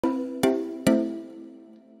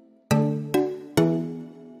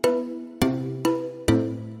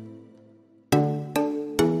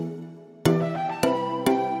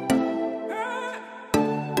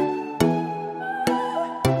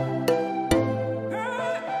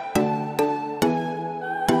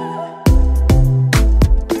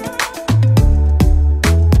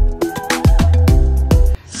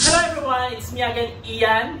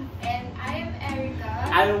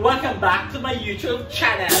my YouTube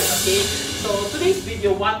channel. Okay, so today's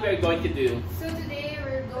video, what we're going to do? So today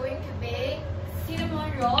we're going to bake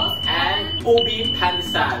cinnamon rolls and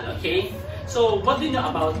ubepandesal. Okay, so what do you know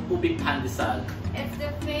about ubepandesal? It's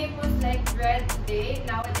the famous like bread today.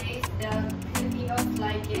 Nowadays the Filipinos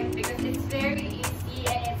like it because it's very easy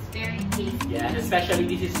and it's very tasty. Yeah,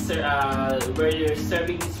 especially this is where you're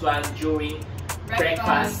serving this one during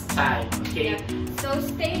breakfast time. Okay. Yeah. So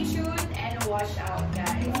stay tuned and watch out,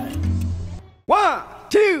 guys. 1,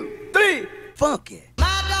 2, 3, funk it. So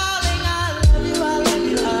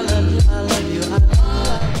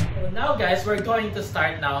now guys, we're going to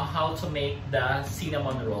start now how to make the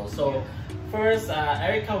cinnamon roll. So first,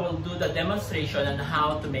 Erica will do the demonstration on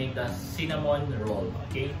how to make the cinnamon roll.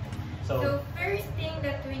 Okay. So first thing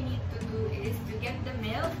that we need to do is to get the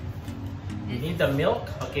milk. You need the milk.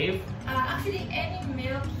 Okay. Actually, any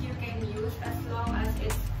milk you can use as long as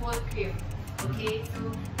it's full cream. Okay,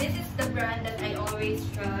 so this is the brand that I always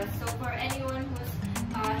trust. So for anyone who's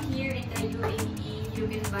here in the UAE, you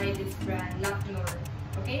can buy this brand, Laknur.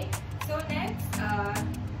 Okay, so next,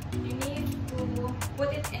 you need to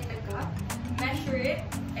put it in the cup, measure it.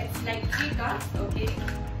 It's like 3 cups. Okay,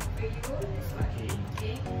 for you, this one.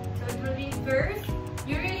 Okay, so it will be first.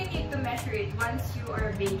 You really need to measure it once you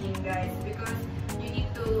are baking, guys, because you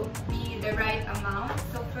need to be the right amount.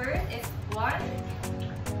 So first is 1.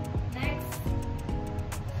 Next.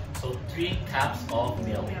 So 3 cups of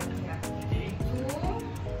milk. Yeah. Okay. 2.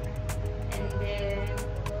 And then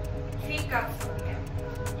 3 cups of milk.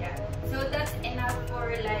 Yeah. So that's enough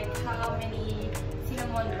for like how many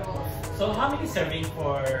cinnamon rolls? So how many serving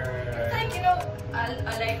for? It's like, you know,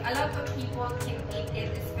 like a lot of people can eat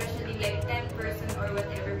it, especially like 10 person or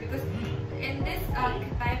whatever, because in this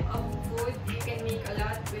type of food you can make a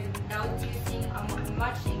lot without using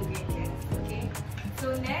much ingredients. Okay,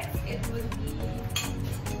 so next it will be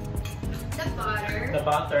the butter. The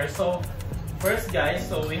butter. So first guys,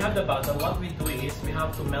 so we have the butter. What we do is we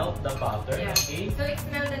have to melt the butter. Yeah. Okay. So it's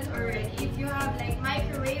melted already. If you have like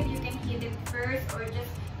microwave, you can heat it first or just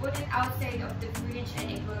put it outside of the fridge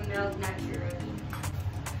and it will melt naturally.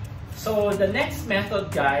 So the next method,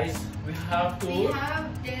 guys, we have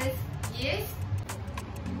this yeast.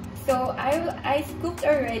 So I scooped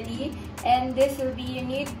already, and this will be, you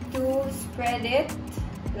need to spread it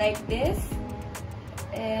like this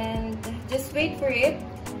and just wait for it.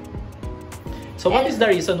 So what is the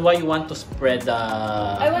reason why you want to spread the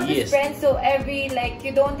I want yeast? to spread so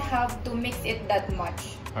you don't have to mix it that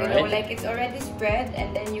much. You know, like it's already spread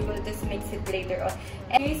and then you will just mix it later on.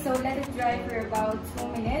 Okay, so let it dry for about 2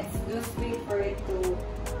 minutes. Just wait for it to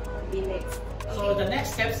be mixed. So the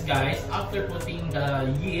next steps, guys, after putting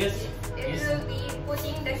the yeast, it will be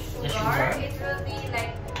putting the sugar. It will be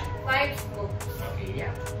like 5 scoops. Okay.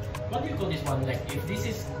 Yeah. What do you call this one? Like if this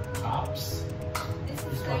is cups, This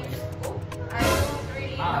is one like is scoop. I don't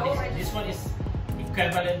really know. This one is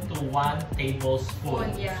equivalent to 1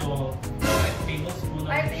 tablespoon. Yeah. So 5 tablespoons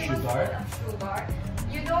of sugar.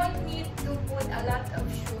 You don't need to put a lot of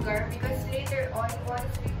sugar because later on,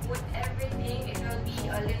 once we put everything, it will be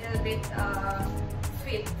a little bit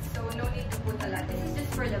sweet. So no need to put a lot. This is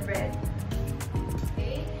just for the bread.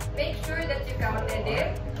 Okay. Make sure that you counted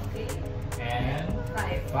it. Okay. And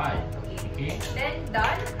 5. Okay. Then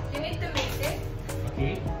done. You need to mix it.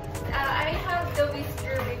 Okay. I have the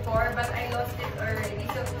whisker before, but I lost it already.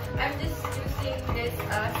 So I'm just using this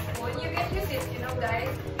spoon. You can use it, you know,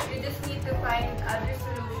 guys. You just need to find other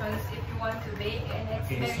solutions if you want to bake, and it's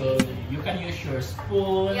very so easy. you can use your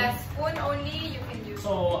spoon. Yeah, spoon only. You can use.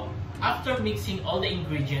 So after mixing all the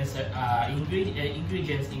ingredients,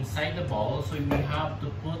 ingredients inside the bowl, so we have to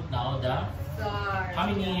put now the flour. how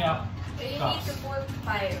many So you cups? need to put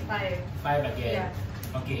 5. 5 again.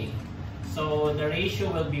 Yeah. Okay. So the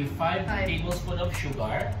ratio will be 5 tablespoons of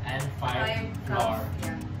sugar and 5 flour.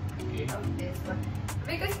 Yeah. Okay. Of this one.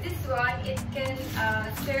 Because this one, it can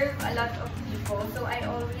serve a lot of people. So I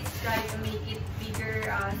always try to make it bigger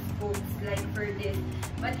scoops like for this.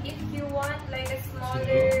 But if you want like a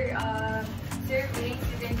smaller serving,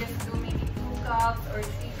 you can just do maybe 2 cups or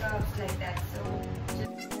 3 cups like that.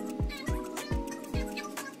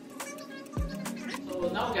 So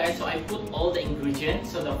now guys, so I put all the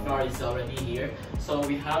ingredients, so the flour is already here. So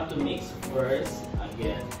we have to mix first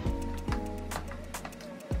again.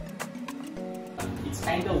 It's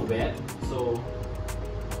kind of wet, so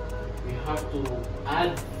we have to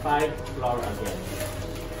add 5 flour again.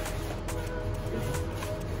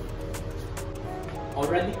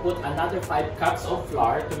 Already put another 5 cups of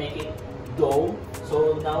flour to make it dough.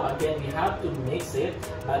 So now again we have to mix it,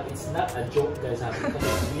 but it's not a joke, guys, because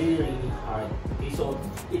it's really, really hard. Okay, so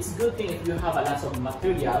it's good thing if you have a lot of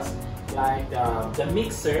materials, like the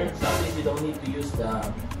mixer, so at least we don't need to use the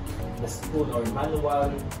spoon or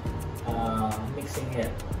manual mixing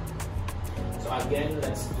it. So again,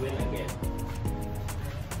 let's do it again.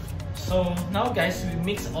 So now guys, we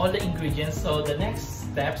mix all the ingredients. So the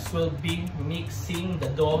next steps will be mixing the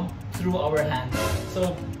dough through our hand.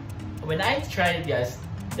 So when I tried it, guys,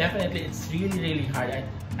 definitely it's really hard.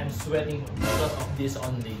 I'm sweating because of this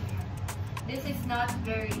only. This is not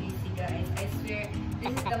very easy, guys. I swear,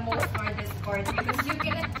 this is the most hardest part because you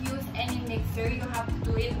cannot use any mixer. You have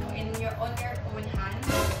to do it on your own hand.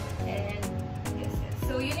 And yes.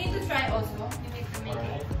 So you need to try also. You need to make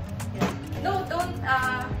it. Yeah. No, don't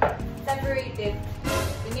separate it.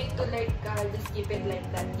 You need to like just keep it like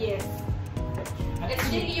that. Yes.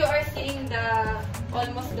 Actually, you are seeing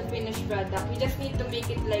almost the finished product. You just need to make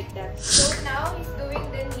it like that. So now he's doing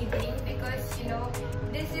the kneading because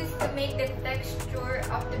this is to make the texture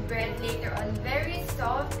of the bread later on very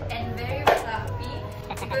soft and very fluffy,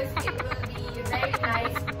 because it will be very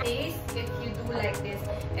nice taste if you do like this.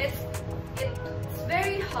 It's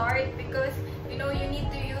very hard because you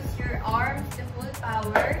need to use your arms to full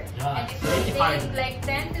power, and it will take like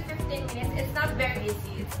 10 to 15 minutes. It's not very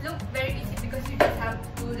easy. It looks very easy because you just have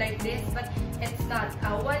to do like this, but it's not.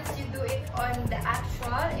 Once you do it on the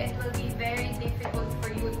actual, it will be very difficult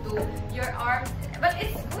for you to your arms. But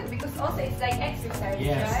it's good because also it's like exercise,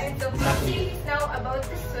 right? So exactly. He's now about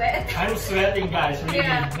to sweat. I'm sweating, guys. Really.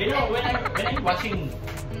 Yeah. When I'm watching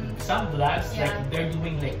some vlogs, like they're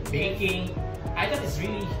doing like baking, I thought it's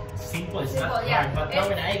really simple. It's not hard. But now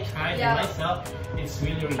when I tried it myself, it's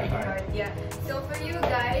really hard. Yeah. So for you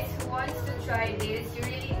guys who wants to try this, you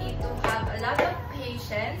really need to have a lot of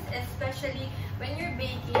patience, especially when you're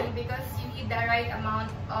baking, because you need the right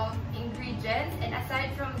amount of ingredients. And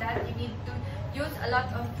aside from that, you need to use a lot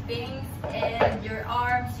of things, and your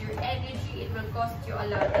arms, your energy, it will cost you a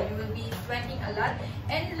lot, and you will be sweating a lot.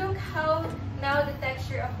 And look how now the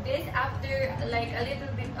texture of this after like a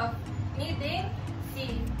little bit of kneading.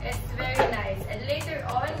 See, it's very nice, and later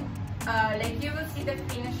on like you will see the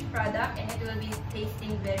finished product and it will be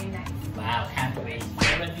tasting very nice. Wow, can't wait.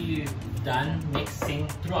 Already done mixing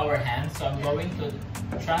through our hands, so I'm going to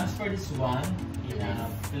transfer this one in a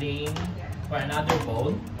plain or another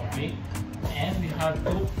bowl. Okay, and we have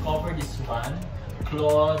to cover this one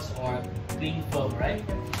cloths or clean film, right?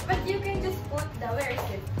 But you can just put where is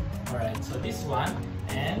it? Alright, so this one,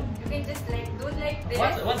 and you can just like do like this.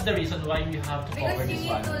 What's the reason why you have to cover this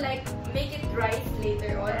one? Because you need to like make it rise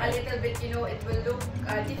later on a little bit. It will look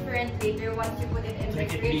different later once you put it in the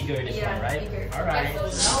fridge. Make it bigger, this one, right? Alright, so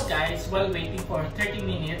now guys, while waiting for 30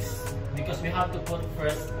 minutes, because we have to put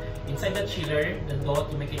first inside the chiller the dough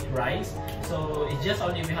to make it rise. So it's just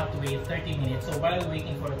only we have to wait 30 minutes. So while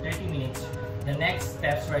waiting for 30 minutes, the next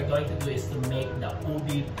steps we're going to do is to make the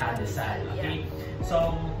ubepandesal. Okay,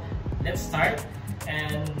 so let's start.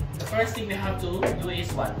 And the first thing we have to do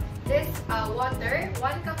is what? This water,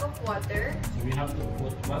 1 cup of water. So we have to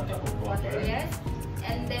put 1 cup of water. Yes.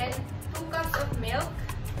 And then 2 cups of milk.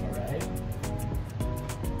 Alright.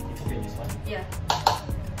 It's okay, this one? Yeah.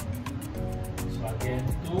 So again,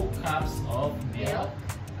 2 cups of milk.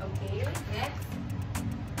 Okay, next.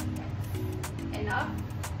 Enough.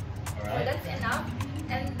 Alright. So that's enough.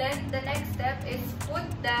 And then the next step is put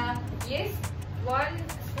the yeast. 1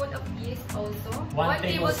 spoon of yeast also. 1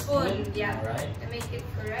 tablespoon. Yeah. Alright. To make it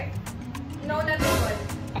correct. No, not this one.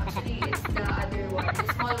 Actually, it's the other one.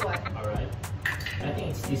 The small one. Alright. I think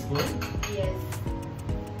it's this one. Yes.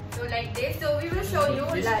 So like this. So we will show you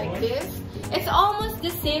like this. It's almost the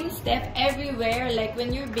same step everywhere, like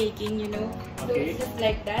when you're baking, So it's just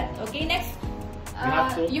like that. Okay, next.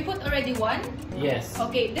 You put already 1? Yes.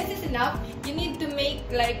 Okay, this is enough. You need to make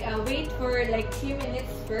like wait for like 3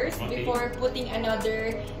 minutes first before putting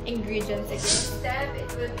another ingredients again. Step, it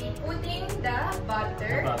will be putting the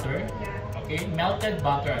butter. The butter. Yeah. Okay, melted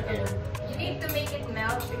butter again. You need to make it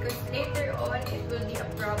melt because later on it will be a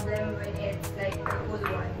problem when it's like the whole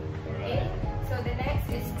one. Okay. So the next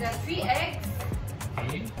is the 3 eggs.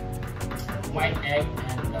 Okay. White egg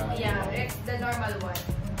and yeah, it's the normal one.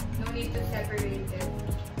 No need to separate it.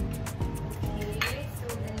 Okay, so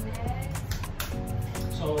the next.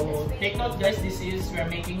 So take note, guys. This is we're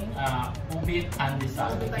making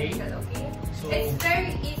ubepandesal. Okay. So it's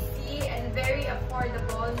very easy and very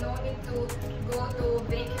affordable. No need to go to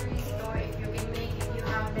bakery store. If you can make it, you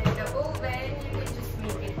have like the oven. You can just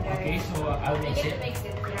make it. Guys. Okay, so I'll mix it. Mix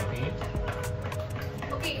it. Yeah. Okay.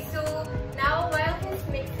 Okay, so now while he's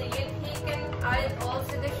mixing it, he can add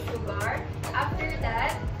also the sugar. After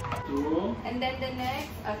that. 2. And then the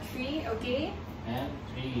next, 3, okay? And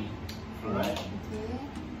 3. Alright. Okay.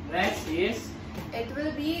 Next is It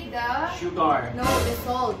will be the sugar. No, the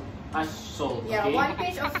salt. Salt. Yeah, Okay. 1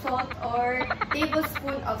 pinch of salt or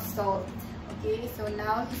tablespoon of salt. Okay, so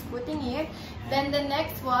now he's putting it. Then the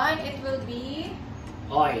next one, it will be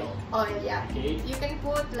Oil. oil. Yeah. Okay. You can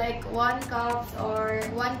put like 1 cup or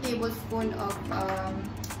 1 tablespoon of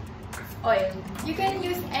oil. You can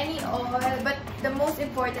use any oil, but the most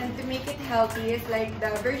important to make it healthy is like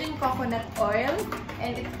the virgin coconut oil,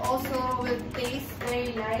 and it also will taste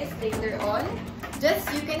very nice later on. Just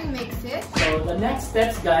you can mix it. So the next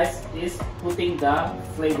steps, guys, is putting the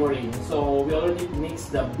flavoring. So we already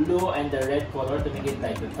mixed the blue and the red color to make it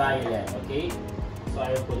like the violet. Okay. So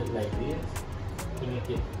I will put it like this to make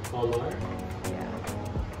it color. Yeah.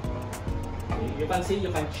 Okay. You can see,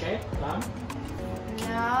 you can check, ma'am.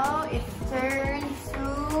 Now it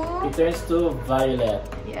turns to violet.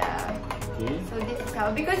 yeah. Okay. So this is how,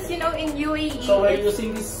 because you know in UAE, So we're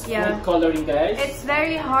using this food coloring, guys. it's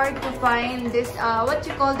very hard to find this what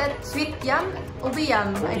you call that, sweet yam, ubi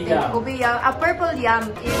yam, I think yam. ubi yam, a purple yam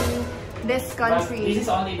in this But country. this is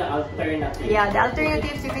only the alternative. Yeah, the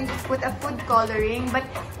alternatives, you can just put a food coloring, but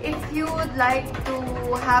if you would like to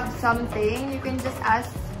have something, you can just ask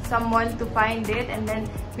someone to find it, and then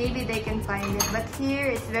maybe they can find it. But here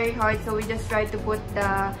it's very hard, so we just try to put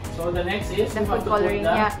the So the next is the food coloring,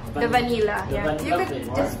 the vanilla. The vanilla you could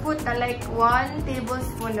flavor. just put like 1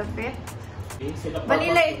 tablespoon of it. Okay, so the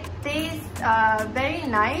Vanilla, it tastes very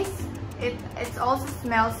nice. It also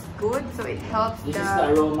smells good, so it helps. This is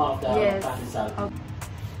the aroma of the pandesal. Okay.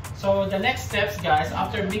 So the next steps, guys,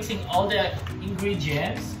 after mixing all the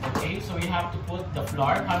ingredients, okay, so we have to put the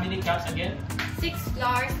flour. How many cups again? 6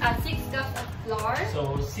 cups of flour.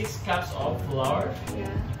 So 6 cups of flour. Yeah.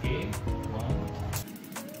 Okay. 1.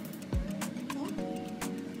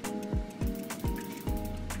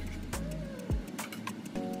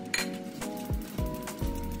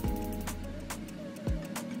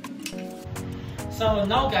 So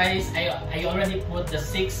now, guys, I already put the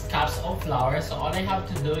 6 cups of flour. So all I have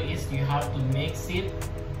to do is you have to mix it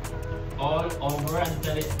all over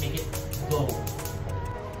until it make it go.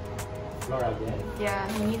 Flour again. Yeah,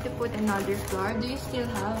 you need to put another flour. Do you still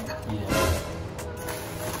have? Yeah.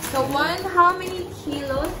 So how many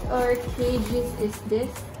kilos or kgs is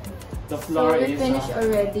this? The flour so we're is finished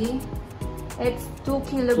already. It's 2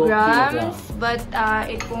 kilograms, but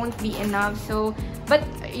it won't be enough. So, but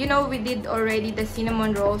you know, we did already the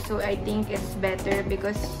cinnamon roll, so I think it's better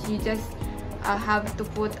because you just have to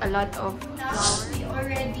put a lot of Now flour. we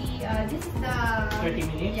already, this is the 30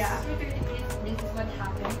 minutes. Yeah, after 30 minutes, this is what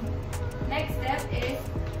happened. Next step is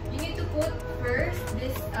you need to put first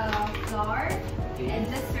this flour and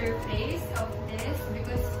the surface of this,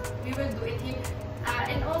 because we will do it here.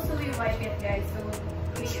 And also we wipe it, guys. So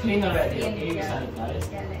It's clean already. clean, Okay, you yeah. sanitize.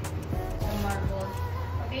 Yeah, like the marbles.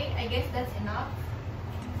 Okay, I guess that's enough.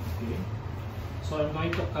 Okay. So I'm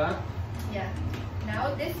going to cut. Yeah.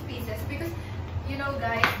 Now these pieces, because you know,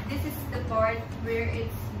 guys, this is the part where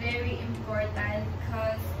it's very important,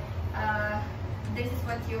 because this is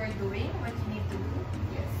what you are doing, what you need to do.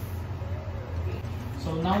 Yes. Okay.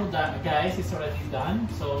 So now that, guys, it's already done.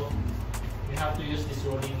 So we have to use this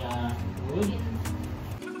rolling wood.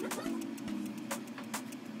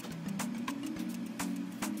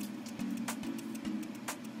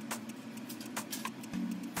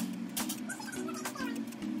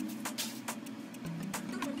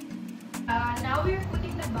 Now we're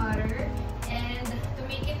putting the butter, and to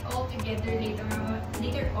make it all together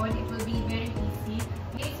later on it will be very easy.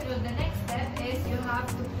 Okay, so the next step is you have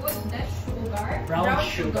to put the sugar, Brown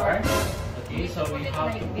sugar. Okay, so put we it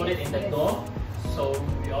have like to put it this, in the yes. dough. So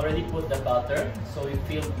we already put the butter. So we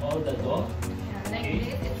filled all the dough. Yeah, like Okay.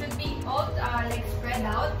 this. It should be all like spread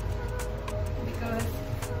out, because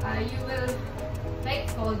you will like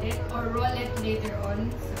fold it or roll it later on.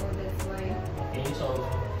 So that's why. Okay, so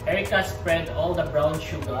Erica spread all the brown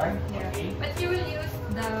sugar. Yeah. Okay. But you will use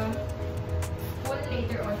the spoon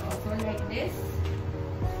later on also, like this.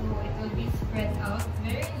 So it will be spread out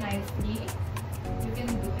very nicely. You can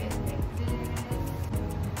do it like this.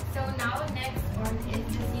 So now next one is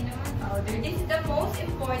the cinnamon powder. This is the most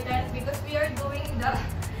important because we are doing the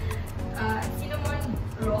cinnamon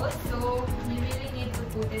roll. So you really need to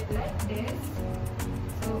put it like this.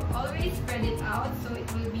 So always spread it out so it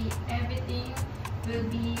will be, everything will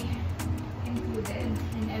be included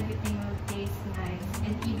and everything will taste nice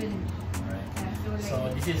and evenly. Alright. Yeah,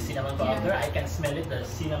 So this is cinnamon powder. Yeah. I can smell it, the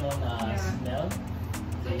cinnamon smell.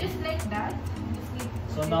 So just like that. Just need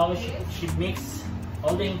to So put now it she mixed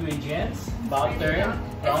all the ingredients, Spread it butter,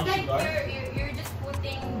 out. brown It's sugar. like you're just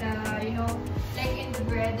putting the, you know, like in the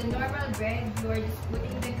bread, the normal bread, you are just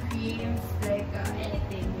putting the creams, like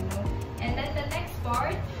anything, you know. And then the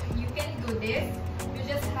part, you can do this. You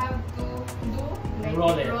just have to do like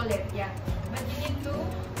roll it, yeah. But you need to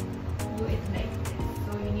do it like this.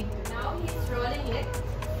 So you need to, now he's rolling it.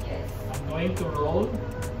 Yes. I'm going to roll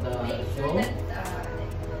the Make sure dough. that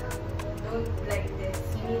don't like this.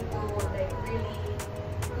 You need to like really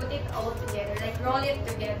put it all together, like roll it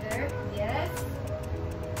together. Yes.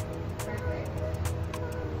 Perfect.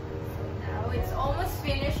 So now it's almost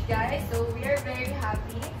finished, guys. So we are very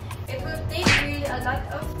happy. It will take really a lot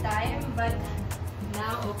of time, but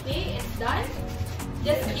now okay, it's done.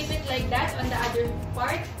 Just keep it like that on the other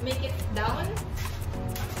part. Make it down.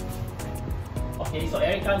 Okay, so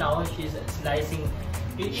Erica now she's slicing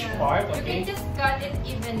each part. You Okay. can just cut it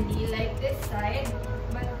evenly like this side,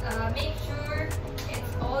 but make sure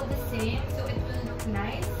it's all the same so it will look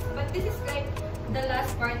nice. But this is like the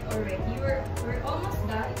last part already. We're almost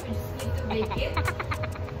done. We just need to bake it.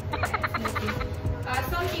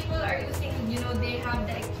 Some people are using, they have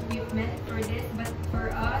the equipment for this, but for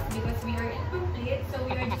us, because we are incomplete, so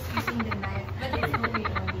we are just using the knife. But it's okay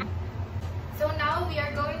only. So now we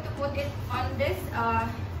are going to put it on this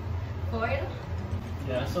foil.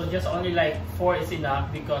 Yeah, so just only like 4 is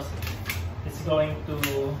enough because it's going to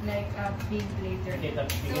Like a big later. get a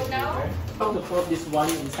big So now, to put this one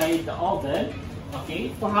inside the oven. Okay,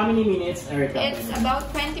 for how many minutes, Erica? it's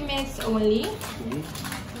about 20 minutes only. Okay,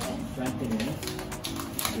 20 minutes.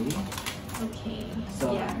 Okay.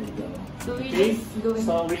 So Yeah. there you go. So we Okay, just go in.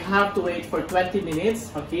 so we have to wait for 20 minutes.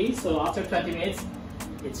 Okay, so after 20 minutes,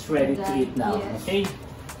 it's ready to eat now. Yes. Okay.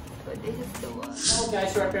 So this is the one. Now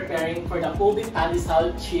guys, we're preparing for the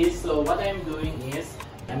ubepandesal cheese. So what I'm doing is,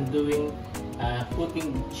 I'm doing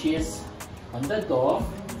putting cheese on the dough.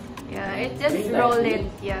 Yeah, it just Bring roll lightly. it.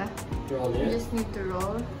 Yeah. Roll You it. just need to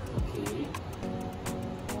roll. Okay.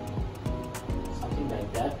 Something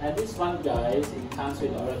like that. And this one, guys, it comes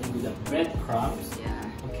with already with the breadcrumbs. Yeah.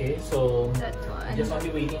 Okay, so That one. I'm just only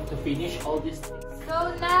waiting to finish all these things.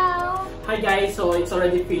 So now, Hi guys, so it's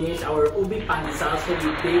already finished our ubepandesal. So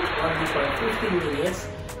we bake only for 15 minutes.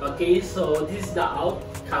 Okay, so this is the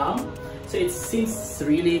outcome. So it seems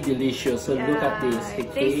really delicious. So look at this.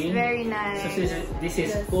 it tastes very nice. So this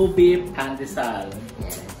is Yes. ubepandesal.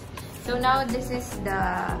 Yes. So now this is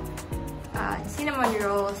the cinnamon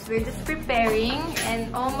rolls. We're just preparing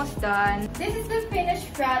and almost done. This is the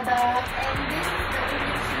finished product, and this is the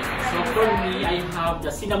cheese. So for me, I have the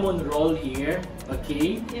cinnamon roll here.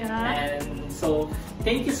 Okay. Yeah. And so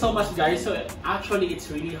thank you so much, guys. So actually, it's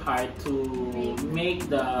really hard to make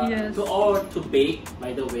the to bake.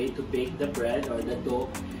 By the way, to bake the bread or the dough.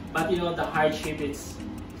 But the hardship is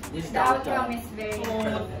this. The outcome is very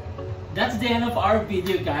nice. That's the end of our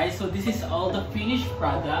video, guys. So this is all the finished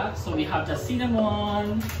product. So we have the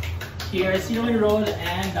cinnamon here, cinnamon roll,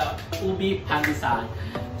 and the ubepandesal.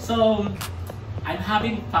 So I'm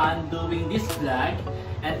having fun doing this vlog,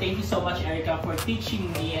 and thank you so much, Erica, for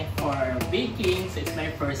teaching me and for baking. So it's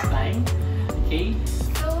my first time. Okay.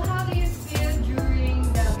 So how do you feel during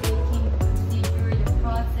the baking procedure, the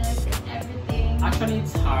process, and everything? Actually,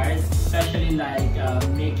 it's hard, especially like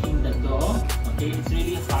making the dough. Okay, it's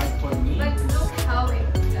really hard for me. But look how it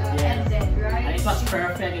ended, right? And it was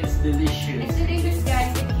perfect. It's delicious. It's delicious,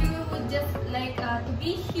 guys. If you would just like to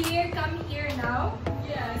be here, come here now.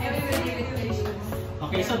 Yeah, everybody is delicious.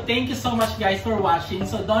 Okay, so thank you so much, guys, for watching.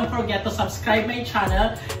 So don't forget to subscribe my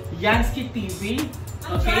channel, Yansky TV.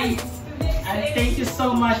 Okay, and thank you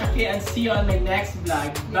so much. Okay, and see you on my next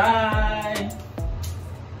vlog. Bye.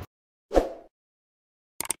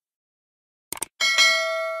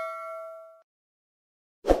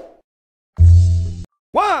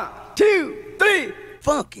 1, 2, 3,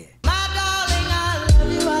 funky.